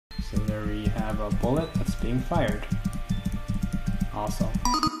there we have a bullet that's being fired. Awesome.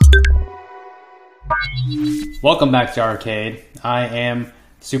 Welcome back to Arcade. I am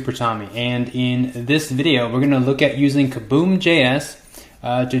Super Tommy, and in this video we're going to look at using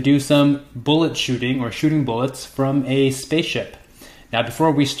Kaboom.js to do some bullet shooting, or shooting bullets from a spaceship. Now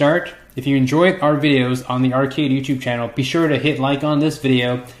before we start, if you enjoyed our videos on the Arcade YouTube channel, be sure to hit like on this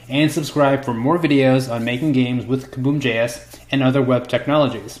video and subscribe for more videos on making games with Kaboom.js and other web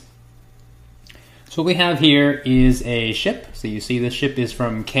technologies. So what we have here is a ship. So you see this ship is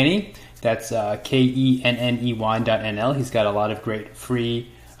from Kenny. That's KENNEY.NL. He's got a lot of great free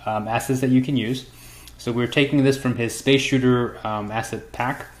assets that you can use. So we're taking this from his Space Shooter asset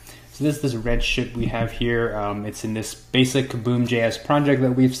pack. So this red ship we have here. It's in this basic Kaboom.js project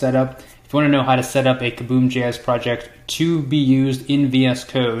that we've set up. If you want to know how to set up a Kaboom.js project to be used in VS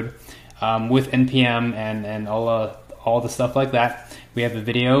Code with NPM and all the stuff like that, we have a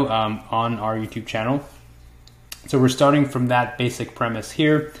video on our YouTube channel. So we're starting from that basic premise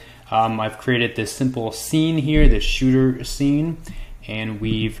here. I've created this simple scene here, this shooter scene, and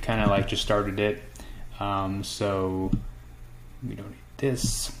we've kind of like just started it. So we don't need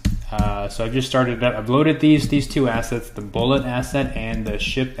this. So I've just started it. I've loaded these two assets, the bullet asset and the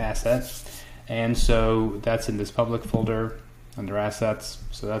ship asset. And so that's in this public folder under assets.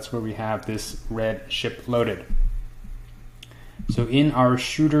 So that's where we have this red ship loaded. So in our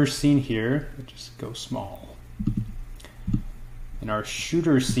shooter scene here, just go small. In our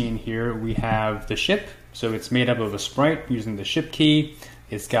shooter scene here, we have the ship. So it's made up of a sprite using the ship key.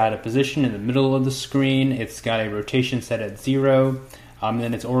 It's got a position in the middle of the screen. It's got a rotation set at 0. And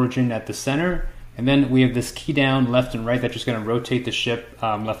then its origin at the center. And then we have this key down left and right that's just going to rotate the ship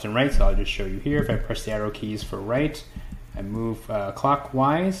left and right. So I'll just show you here. If I press the arrow keys for right, I move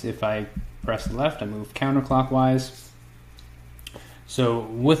clockwise. If I press left, I move counterclockwise. So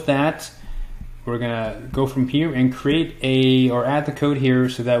with that, we're gonna go from here and create or add the code here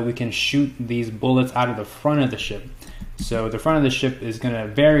so that we can shoot these bullets out of the front of the ship. So the front of the ship is gonna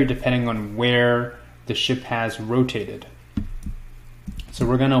vary depending on where the ship has rotated. So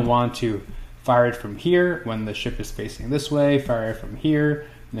we're gonna want to fire it from here when the ship is facing this way, fire it from here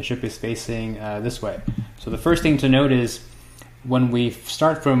when the ship is facing this way. So the first thing to note is when we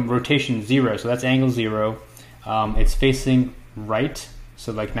start from rotation 0, so that's angle 0, it's facing right,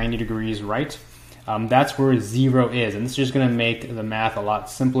 so like 90 degrees right. That's where 0 is, and this is just going to make the math a lot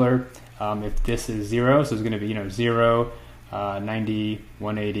simpler. If this is 0, so it's going to be 0, 90,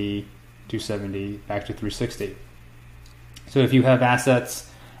 180, 270, back to 360. So if you have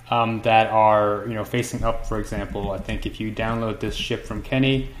assets that are facing up, for example, I think if you download this ship from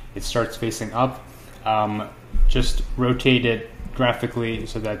Kenny, it starts facing up. Just rotate it graphically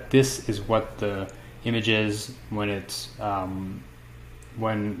so that this is what the image is when it's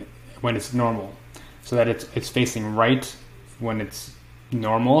when it's normal, so that it's facing right when it's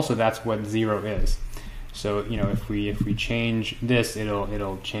normal. So that's what 0 is. So if we change this,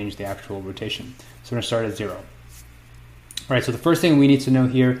 it'll change the actual rotation. So we're gonna start at 0. All right. So the first thing we need to know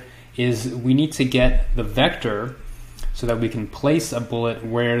here is we need to get the vector so that we can place a bullet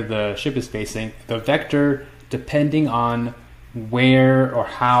where the ship is facing. The vector depending on where or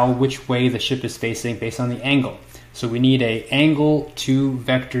which way the ship is facing based on the angle. So we need a angle to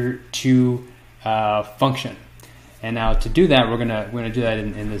vector to function. And now to do that, we're gonna do that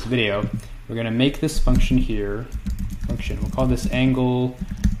in this video. We're gonna make this function here, we'll call this angle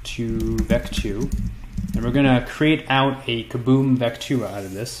to vec2, and we're gonna create out a Kaboom vec2 out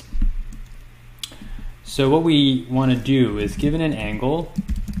of this. So what we want to do is given an angle,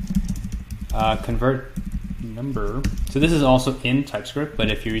 convert number. So this is also in TypeScript, but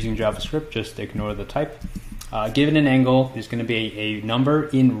if you're using JavaScript, just ignore the type. Given an angle, there's going to be a number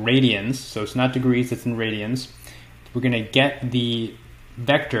in radians, so it's not degrees, it's in radians. We're going to get the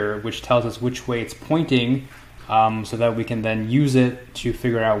vector, which tells us which way it's pointing, so that we can then use it to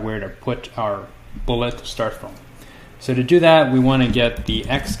figure out where to put our bullet to start from. So to do that, we want to get the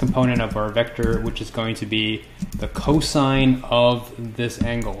x component of our vector, which is going to be the cosine of this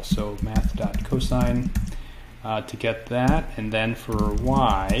angle. So math.cosine to get that, and then for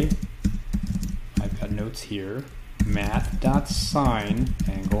y, I've got notes here, math.sine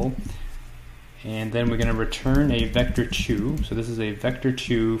angle, and then we're going to return a vector2. So this is a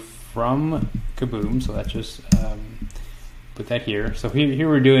vector2 from Kaboom, so let's just put that here. So here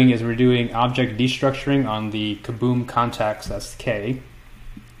we're doing object destructuring on the Kaboom context, that's K.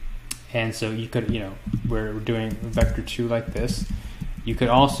 And so you could, we're doing vector2 like this. You could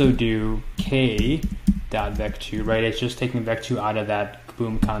also do k.vec2, right? It's just taking vec2 out of that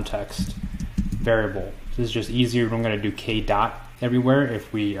Kaboom context variable. This is just easier. I'm going to do k dot everywhere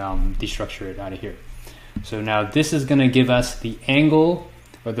if we destructure it out of here. So now this is going to give us the angle,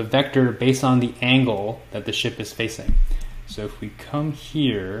 or the vector based on the angle that the ship is facing. So if we come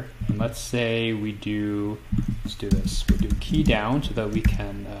here, and let's say we do, let's do this, we'll do key down so that we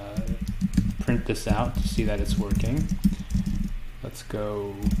can print this out to see that it's working. Let's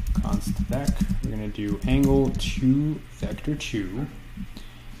go const vec. We're going to do angle to vector 2,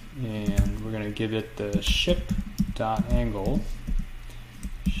 and we're going to give it the ship.angle,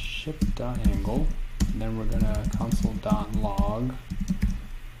 ship.angle, and then we're going to console.log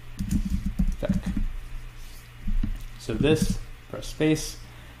vec. So this, press space,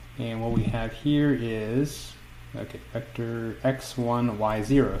 and what we have here is, okay, vector x1,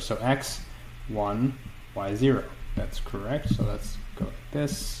 y0. So x1, y0. That's correct. So let's go like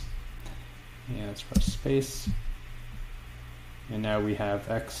this, and let's press space. And now we have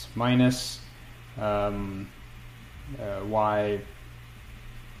x minus y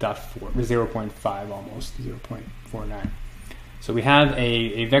dot 0.5, almost 0.49. So we have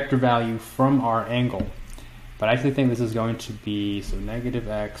a vector value from our angle. But I actually think this is going to be, so negative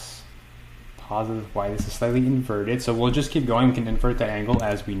x, positive y. This is slightly inverted. So we'll just keep going. We can invert the angle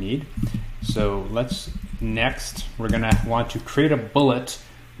as we need. So next, we're going to want to create a bullet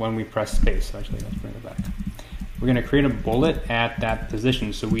when we press space. So actually, let's bring it back. We're going to create a bullet at that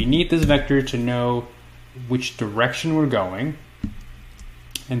position. So we need this vector to know which direction we're going.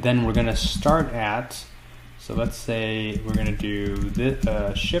 And then we're going to start at, so let's say we're going to do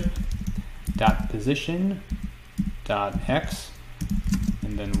this ship.position dot x,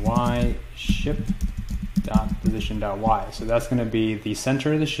 and then y ship dot position dot y. So that's going to be the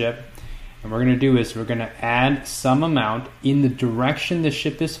center of the ship, and what we're going to do is we're going to add some amount in the direction the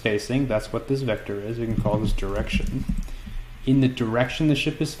ship is facing. That's what this vector is. We can call this direction. In the direction the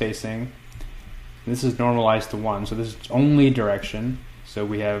ship is facing, this is normalized to 1, so this is only direction. So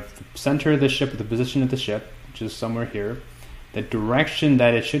we have the center of the ship, the position of the ship, which is somewhere here, the direction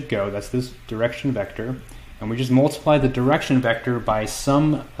that it should go, that's this direction vector, and we just multiply the direction vector by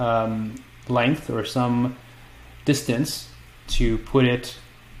some length or some distance to put it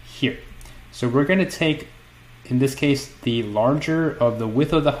here. So we're going to take, in this case, the larger of the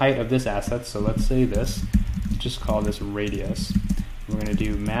width of the height of this asset. So let's say this, just call this radius. We're going to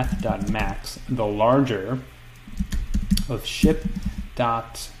do math.max, the larger of ship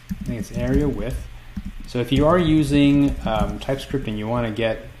dot, I think it's area width. So if you are using TypeScript and you want to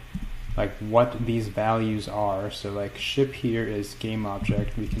get like what these values are, so like ship here is game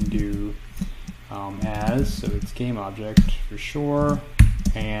object, we can do as, so it's game object for sure,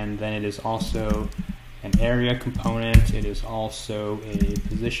 and then it is also an area component, it is also a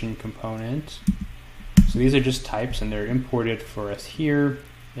position component. So these are just types and they're imported for us here,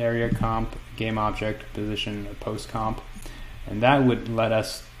 area comp, game object, position, post comp, and that would let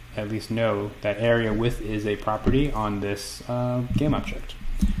us at least know that area width is a property on this game object.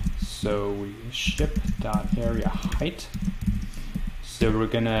 So we ship.area height. So we're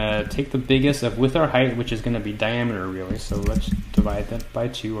gonna take the biggest of with our height, which is gonna be diameter really. So let's divide that by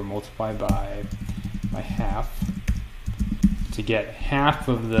 2 or multiply by half to get half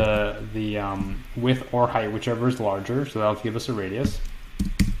of the width or height, whichever is larger. So that'll give us a radius.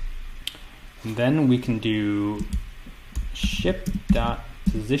 And then we can do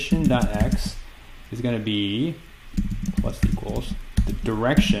ship.position.x is going to be plus equals the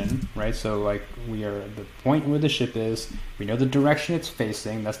direction, right? So like we are the point where the ship is, we know the direction it's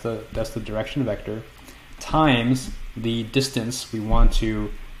facing, that's the direction vector, times the distance we want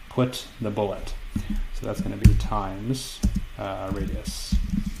to put the bullet. So that's going to be times radius.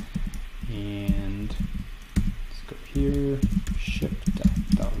 And let's go here,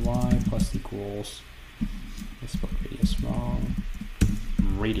 ship.y plus equals, I spelled radius wrong,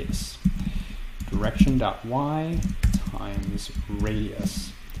 radius. Direction.y times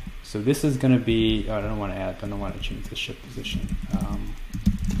radius. So this is going to be, I don't want to change the ship position.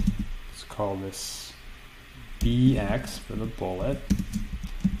 Let's call this bx for the bullet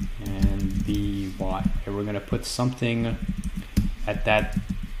and by. Okay, we're going to put something at that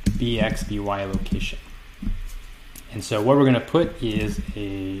bx, by location. And so what we're going to put is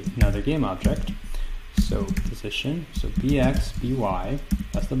another game object. So position, so bx, by,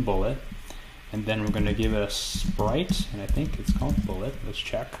 that's the bullet. And then we're going to give it a sprite, and I think it's called bullet. Let's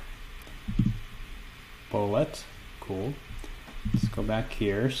check. Bullet, cool. Let's go back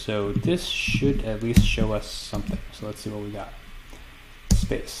here. So this should at least show us something. So let's see what we got.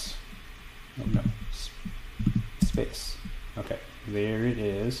 Space. Oh, no, space. Okay, there it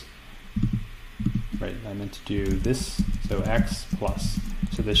is. Right, I meant to do this. So x plus.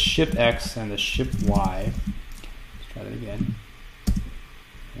 So the ship x and the ship y. Let's try that again.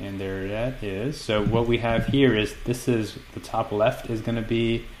 there that is. So what we have here is, this is the top left is going to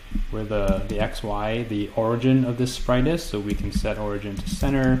be where the XY, the origin of this sprite is. So we can set origin to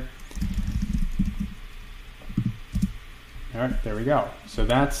center. All right, there we go. So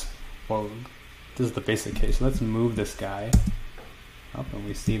that's, well, this is the basic case. So let's move this guy up, and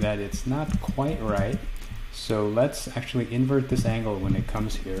we see that it's not quite right. So let's actually invert this angle when it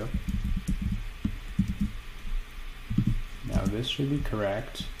comes here. Now this should be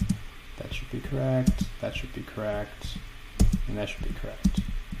correct. That should be correct. That should be correct. And that should be correct.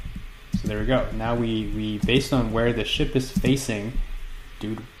 So there we go. Now we based on where the ship is facing,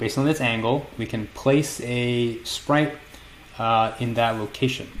 based on this angle, we can place a sprite in that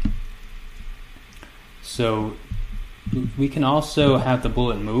location. So we can also have the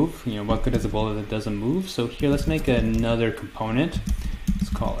bullet move. You know, what good is a bullet that doesn't move? So here, let's make another component. Let's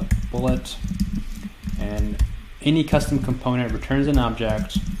call it bullet. And any custom component returns an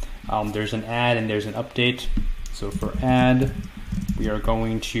object. There's an add and there's an update. So for add, we are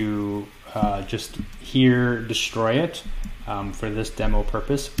going to just here destroy it for this demo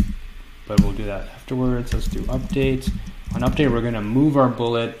purpose, but we'll do that afterwards. Let's do update. On update, we're going to move our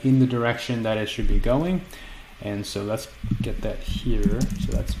bullet in the direction that it should be going. And so let's get that here.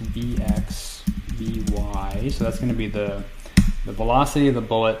 So that's Vx, Vy. So that's going to be the velocity of the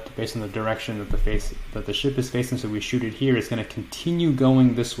bullet based on the direction that the ship is facing. So we shoot it here. It's going to continue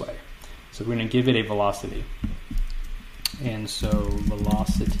going this way. So we're going to give it a velocity. And so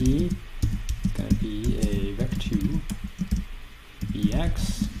velocity is going to be a vec2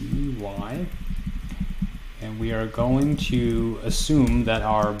 Vx, Vy. And we are going to assume that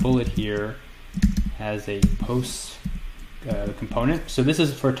our bullet here has a post component. So this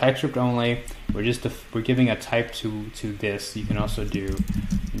is for TypeScript only. We're giving a type to this. You can also do,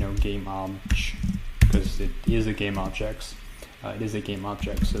 you know, game obj, because it is a game object. It is a game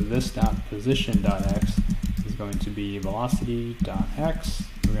object. So this dot position dot x is going to be velocity dot x.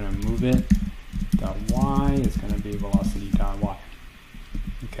 We're going to move it. Dot y is going to be velocity dot y.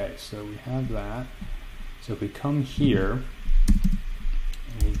 Okay, so we have that. So if we come here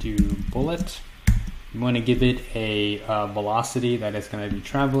and we do bullet, we want to give it a velocity that it's going to be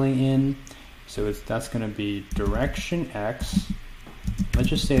traveling in. So that's going to be direction x. Let's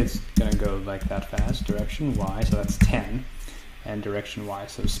just say it's going to go like that fast. Direction y, so that's 10, and direction y.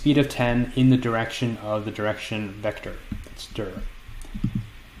 So speed of 10 in the direction of the direction vector. That's dir.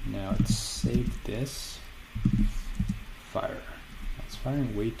 Now let's save this. Fire. That's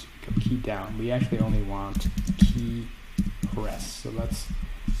firing way to go key down. We actually only want key press. So let's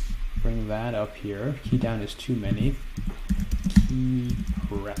bring that up here. Key down is too many. Key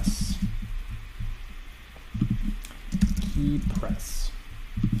press. Key press.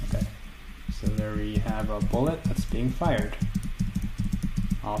 Okay. So there we have a bullet that's being fired.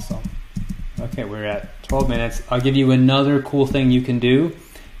 Awesome. Okay, we're at 12 minutes. I'll give you another cool thing you can do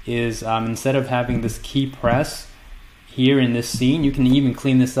is instead of having this key press here in this scene, you can even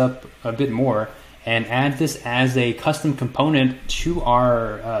clean this up a bit more and add this as a custom component to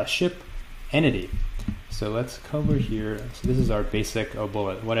our ship entity. So let's cover here. So this is our basic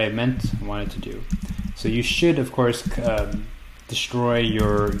bullet, what I wanted to do. So you should, of course, destroy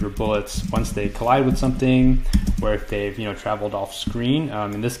your bullets once they collide with something, or if they've traveled off screen.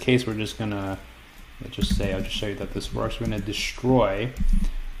 In this case, we're just gonna I'll just show you that this works. We're gonna destroy.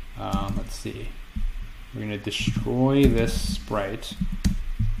 Let's see. We're gonna destroy this sprite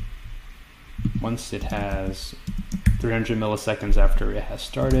once it has 300 milliseconds after it has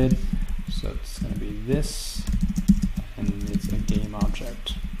started. So it's gonna be this, and it's a game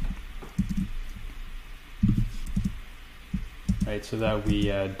object. Right, so that we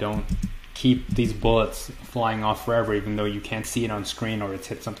don't keep these bullets flying off forever, even though you can't see it on screen or it's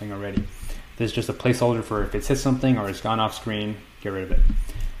hit something already. This is just a placeholder for if it's hit something or it's gone off screen, get rid of it.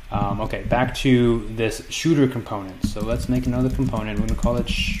 Okay, back to this shooter component. So let's make another component. We're going to call it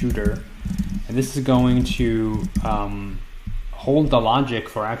shooter. And this is going to hold the logic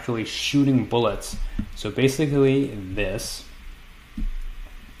for actually shooting bullets. So basically this.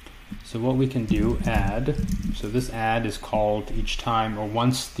 So what we can do, add. So this add is called each time, or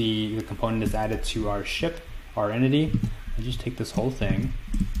once the component is added to our ship, our entity. I just take this whole thing,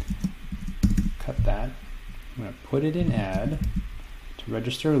 cut that. I'm going to put it in add to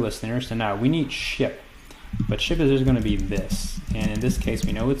register a listener. So now we need ship, but ship is just going to be this. And in this case,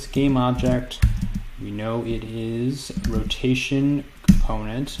 we know it's game object. We know it is rotation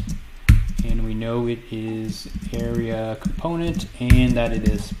component. And we know it is area component and that it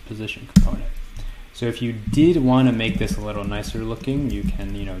is position component. So if you did want to make this a little nicer looking, you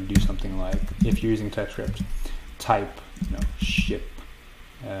can do something like, if you're using TypeScript, type ship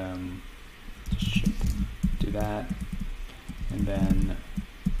ship, do that, and then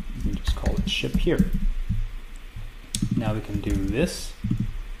we just call it ship here. Now we can do this,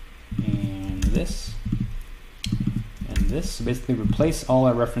 and this, and this. So basically replace all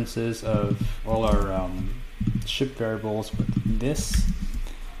our references of all our ship variables with this.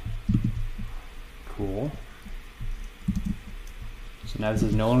 Cool. So now this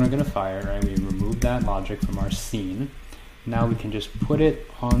is no longer going to fire, right? We remove that logic from our scene. Now we can just put it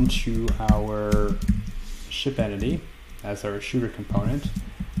onto our ship entity as our shooter component.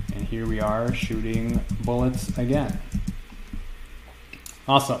 And here we are shooting bullets again.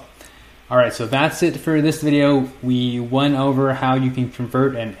 Awesome. All right, so that's it for this video. We went over how you can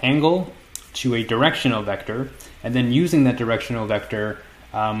convert an angle to a directional vector, and then using that directional vector,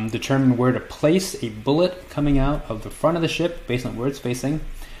 determine where to place a bullet coming out of the front of the ship based on where it's facing,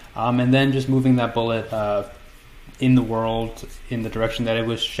 and then just moving that bullet in the world in the direction that it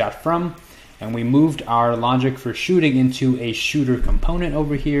was shot from. And we moved our logic for shooting into a shooter component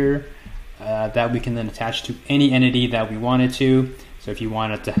over here that we can then attach to any entity that we wanted to. So if you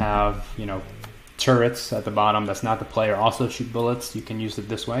wanted to have, you know, turrets at the bottom that's not the player also shoot bullets, you can use it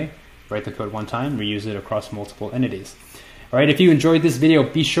this way. Write the code one time, reuse it across multiple entities. All right, if you enjoyed this video,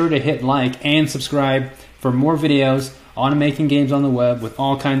 be sure to hit like and subscribe for more videos on making games on the web with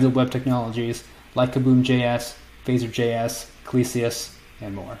all kinds of web technologies like Kaboom.js, Phaser.js, Clesius,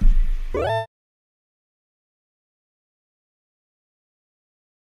 and more.